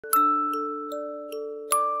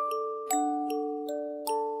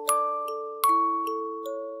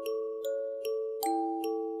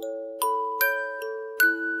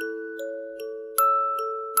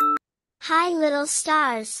Hi little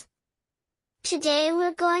stars! Today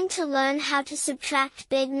we're going to learn how to subtract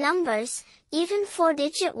big numbers, even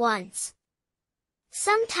 4-digit ones.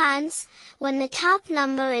 Sometimes, when the top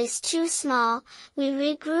number is too small, we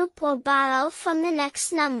regroup or borrow from the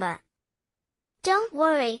next number. Don't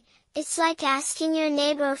worry, it's like asking your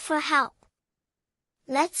neighbor for help.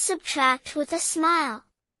 Let's subtract with a smile.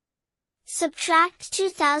 Subtract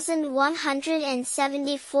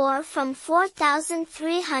 2,174 from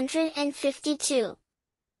 4,352.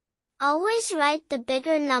 Always write the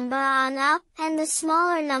bigger number on up and the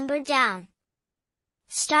smaller number down.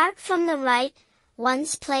 Start from the right,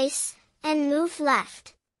 ones place, and move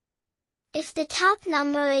left. If the top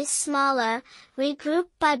number is smaller, regroup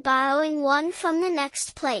by borrowing 1 from the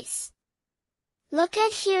next place. Look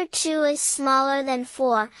at here 2 is smaller than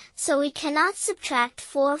 4, so we cannot subtract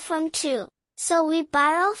 4 from 2. So we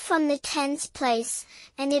borrow from the tens place,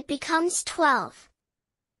 and it becomes 12.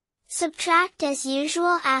 Subtract as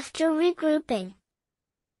usual after regrouping.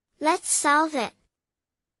 Let's solve it.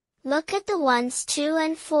 Look at the ones 2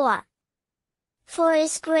 and 4. 4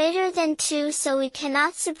 is greater than 2, so we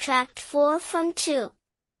cannot subtract 4 from 2.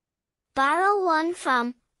 Borrow 1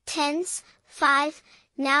 from tens, 5,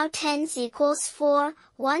 now tens equals 4,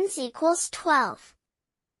 ones equals 12.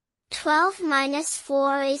 12 minus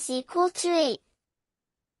 4 is equal to 8.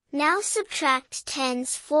 Now subtract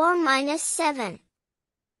tens 4 minus 7.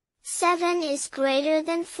 7 is greater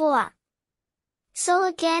than 4. So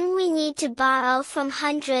again we need to borrow from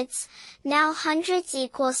hundreds, now hundreds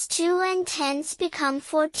equals 2 and tens become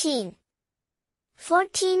 14.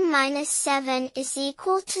 14 minus 7 is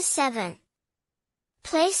equal to 7.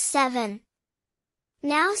 Place 7.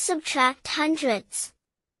 Now subtract hundreds.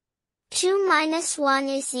 2 minus 1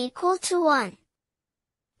 is equal to 1.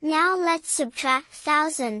 Now let's subtract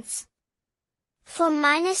thousands. 4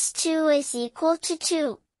 minus 2 is equal to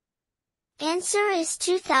 2. Answer is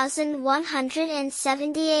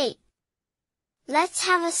 2,178. Let's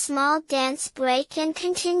have a small dance break and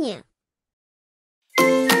continue.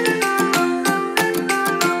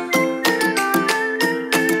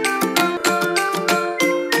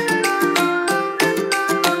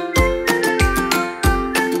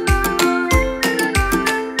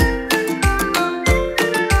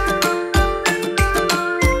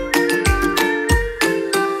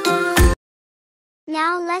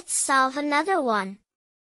 Now let's solve another one.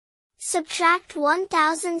 Subtract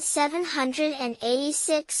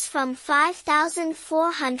 1,786 from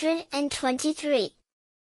 5,423.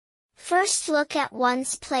 First look at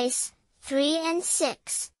ones place, 3 and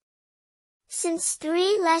 6. Since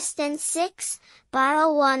 3 less than 6,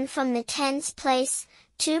 borrow 1 from the tens place,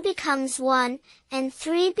 2 becomes 1, and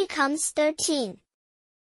 3 becomes 13.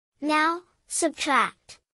 Now,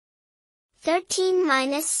 subtract. 13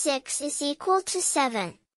 minus 6 is equal to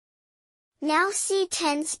 7. Now see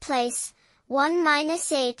tens place, 1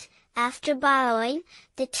 minus 8, after borrowing,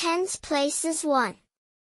 the tens place is 1.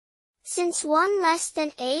 Since 1 less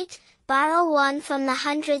than 8, borrow 1 from the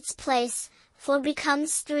hundreds place, 4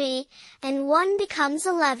 becomes 3, and 1 becomes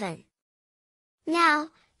 11. Now,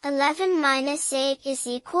 11 minus 8 is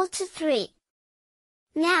equal to 3.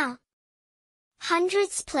 Now,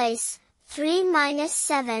 hundreds place, 3 minus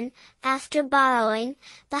 7, after borrowing,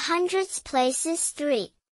 the hundreds place is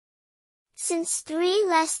 3. Since 3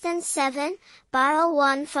 less than 7, borrow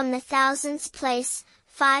 1 from the thousands place,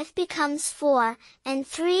 5 becomes 4, and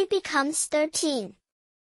 3 becomes 13.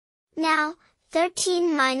 Now,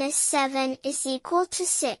 13 minus 7 is equal to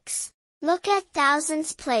 6. Look at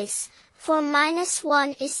thousands place, 4 minus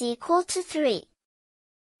 1 is equal to 3.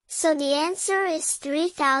 So the answer is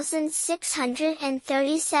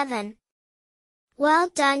 3,637. Well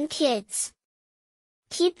done kids!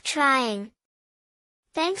 Keep trying!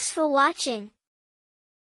 Thanks for watching!